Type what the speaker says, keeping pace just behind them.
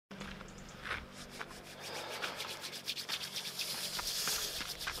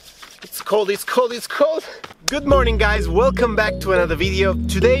It's cold, it's cold, it's cold. Good morning guys, welcome back to another video.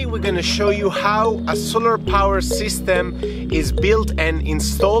 Today we're gonna show you how a solar power system is built and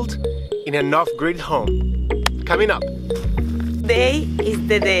installed in an off-grid home. Coming up. Today is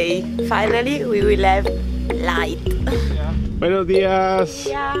the day. Finally we will have light. Buenos días.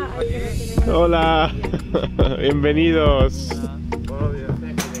 Yeah. Hola. Bienvenidos. Buenos días.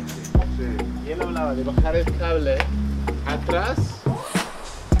 Y él hablaba de bajar el cable atrás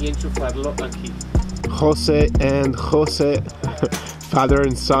y enchufarlo aquí. Jose and Jose, father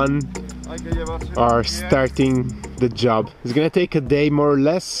and son, are starting the job. It's gonna take a day more or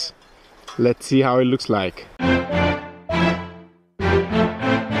less. Let's see how it looks like.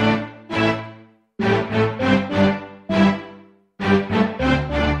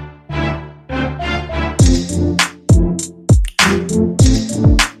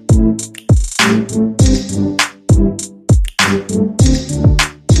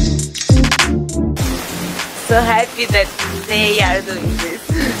 So happy that they are doing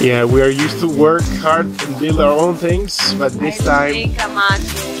this. Yeah, we are used to work hard and build our own things, but this time... Think a match.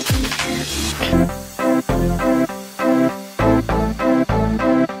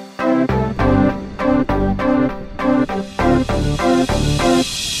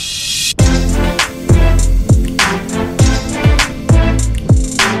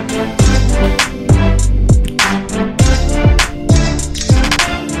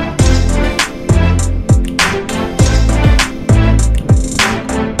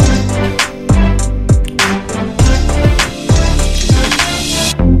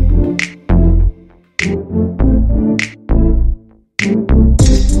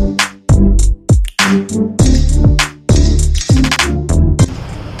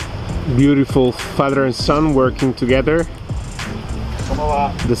 Beautiful father and son working together.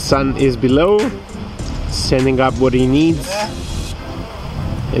 The son is below, sending up what he needs,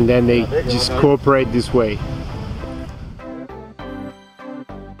 and then they just cooperate this way.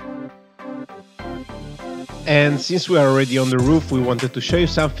 And since we are already on the roof, we wanted to show you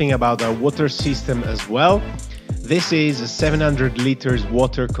something about our water system as well. This is a 700 liters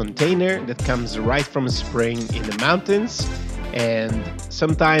water container that comes right from a spring in the mountains. And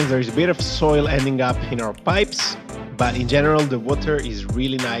sometimes there's a bit of soil ending up in our pipes, but in general the water is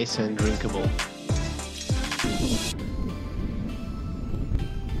really nice and drinkable.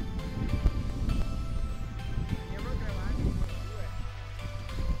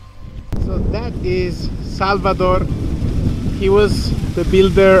 So that is Salvador. He was the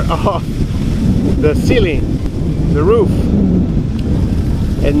builder of the ceiling, the roof,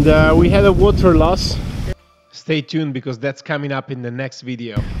 and we had a water loss. Stay tuned because that's coming up in the next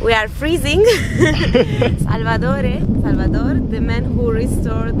video. We are freezing. Salvador, the man who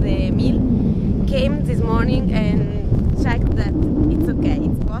restored the mill, came this morning and checked that it's okay,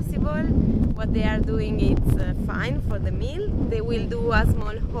 it's possible. What they are doing is fine for the mill. They will do a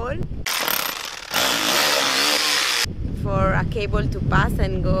small hole for a cable to pass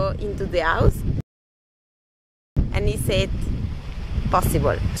and go into the house. And he said,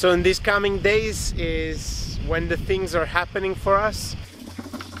 possible. So in these coming days is when the things are happening for us.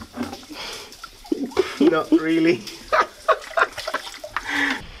 Not really.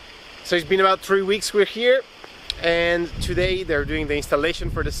 So it's been about 3 weeks we're here, and today they're doing the installation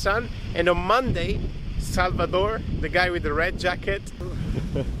for the sun, and on Monday Salvador, the guy with the red jacket,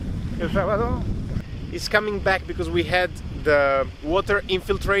 is coming back because we had the water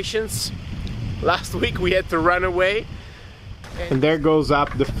infiltrations last week. We had to run away, and there goes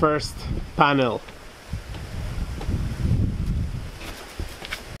up the first panel.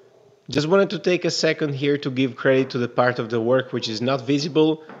 Just wanted to take a second here to give credit to the part of the work which is not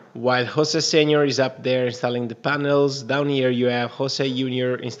visible. While Jose Senior is up there installing the panels, down here you have Jose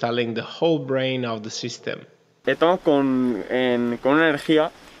Junior installing the whole brain of the system. Estamos con una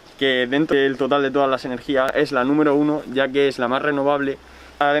energía que dentro del total de todas las energías es la número 1, ya que es la más renovable.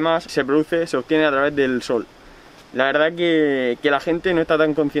 Además se obtiene a través del sol. La verdad que la gente no está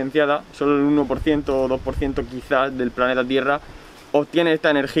tan concienciada, solo el 1% o 2% quizás del planeta Tierra obtiene esta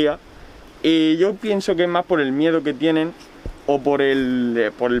energía. Y yo pienso que es más por el miedo que tienen o por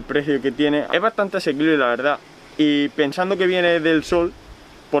el precio que tiene. Es bastante asequible, la verdad. Y pensando que viene del sol,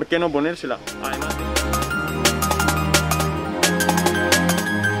 ¿por qué no ponérsela? Además...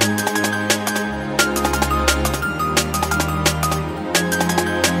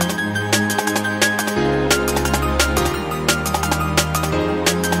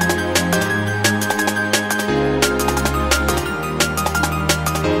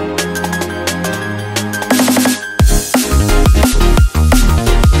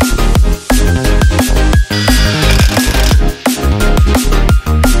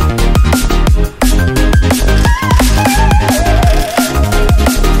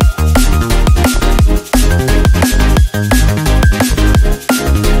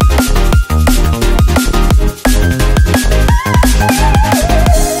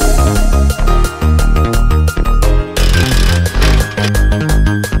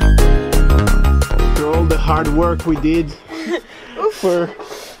 work we did.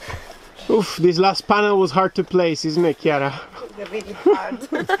 This last panel was hard to place, isn't it, Chiara? Really hard.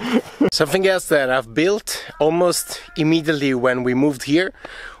 Something else that I've built almost immediately when we moved here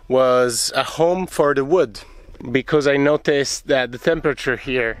was a home for the wood, because I noticed that the temperature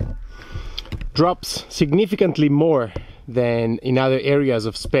here drops significantly more than in other areas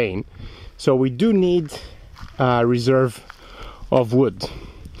of Spain, so we do need a reserve of wood.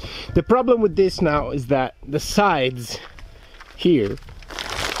 The problem with this now is that the sides here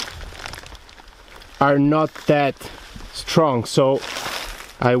are not that strong, so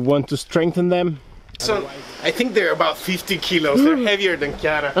I want to strengthen them. So I think they're about 50 kilos. They're heavier than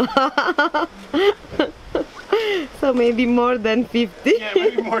Chiara. So maybe more than 50. Yeah,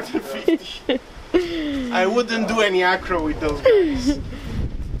 maybe more than 50. I wouldn't do any acro with those guys.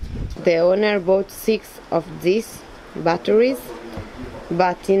 The owner bought 6 of these batteries,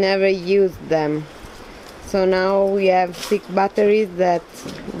 but he never used them. So now we have 6 batteries that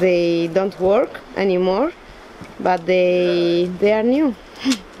they don't work anymore, but they are new.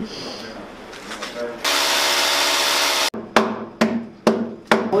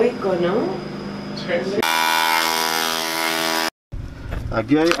 Oico, no?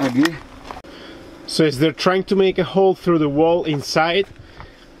 Aquí. So as they're trying to make a hole through the wall inside,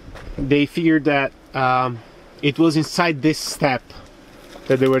 they figured that it was inside this step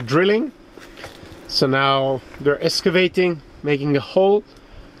that they were drilling. So now they're excavating, making a hole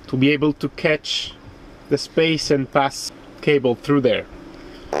to be able to catch the space and pass cable through there.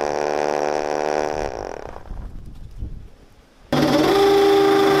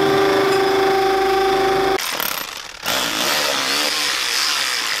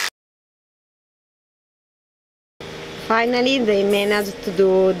 Finally, they managed to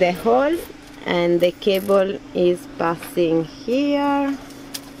do the hole, and the cable is passing here.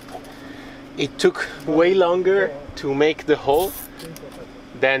 It took way longer to make the hole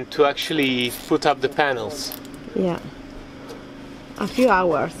than to actually put up the panels. Yeah, a few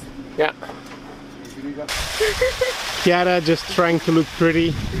hours. Yeah. Chiara just trying to look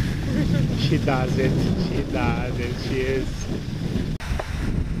pretty. She does it, she is.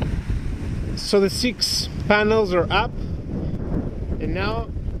 So the 6 panels are up, and now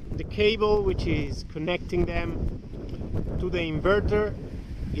the cable which is connecting them to the inverter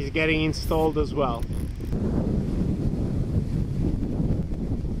is getting installed as well.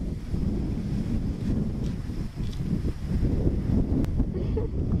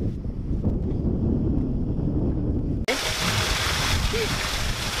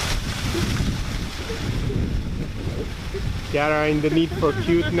 Chiara in the need for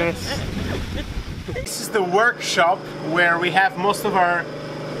cuteness. This is the workshop where we have most of our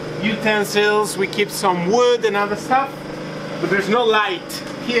utensils. We keep some wood and other stuff, but there's no light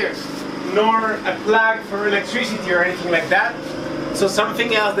here, nor a plug for electricity or anything like that. So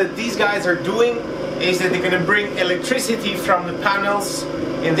something else that these guys are doing is that they're gonna bring electricity from the panels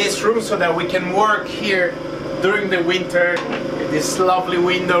in this room so that we can work here during the winter with this lovely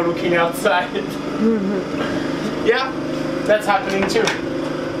window looking outside. Yeah, that's happening too.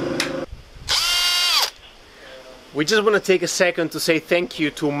 We just want to take a second to say thank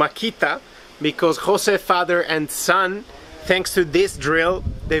you to Makita, because Jose, father and son, thanks to this drill,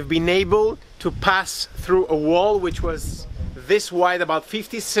 they've been able to pass through a wall which was this wide, about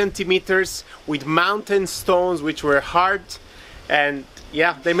 50 centimeters, with mountain stones which were hard, and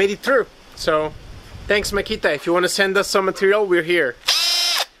yeah, they made it through. So thanks Makita. If you want to send us some material, we're here.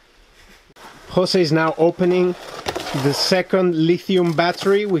 Jose is now opening the second lithium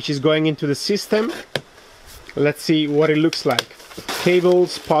battery which is going into the system. Let's see what it looks like.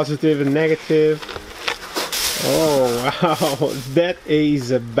 Cables, positive and negative. Oh wow, that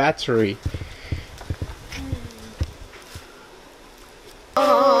is a battery.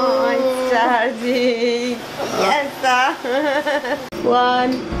 Oh, it's charging. Yes,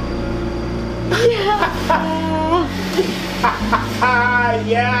 1. Yeah.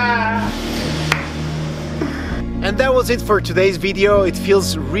 Yeah! And that was it for today's video. It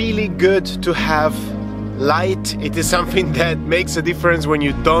feels really good to have light. It is something that makes a difference when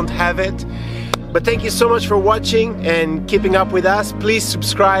you don't have it. But thank you so much for watching and keeping up with us. Please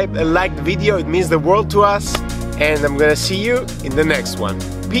subscribe and like the video. It means the world to us. And I'm gonna see you in the next one.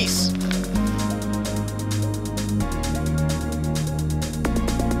 Peace!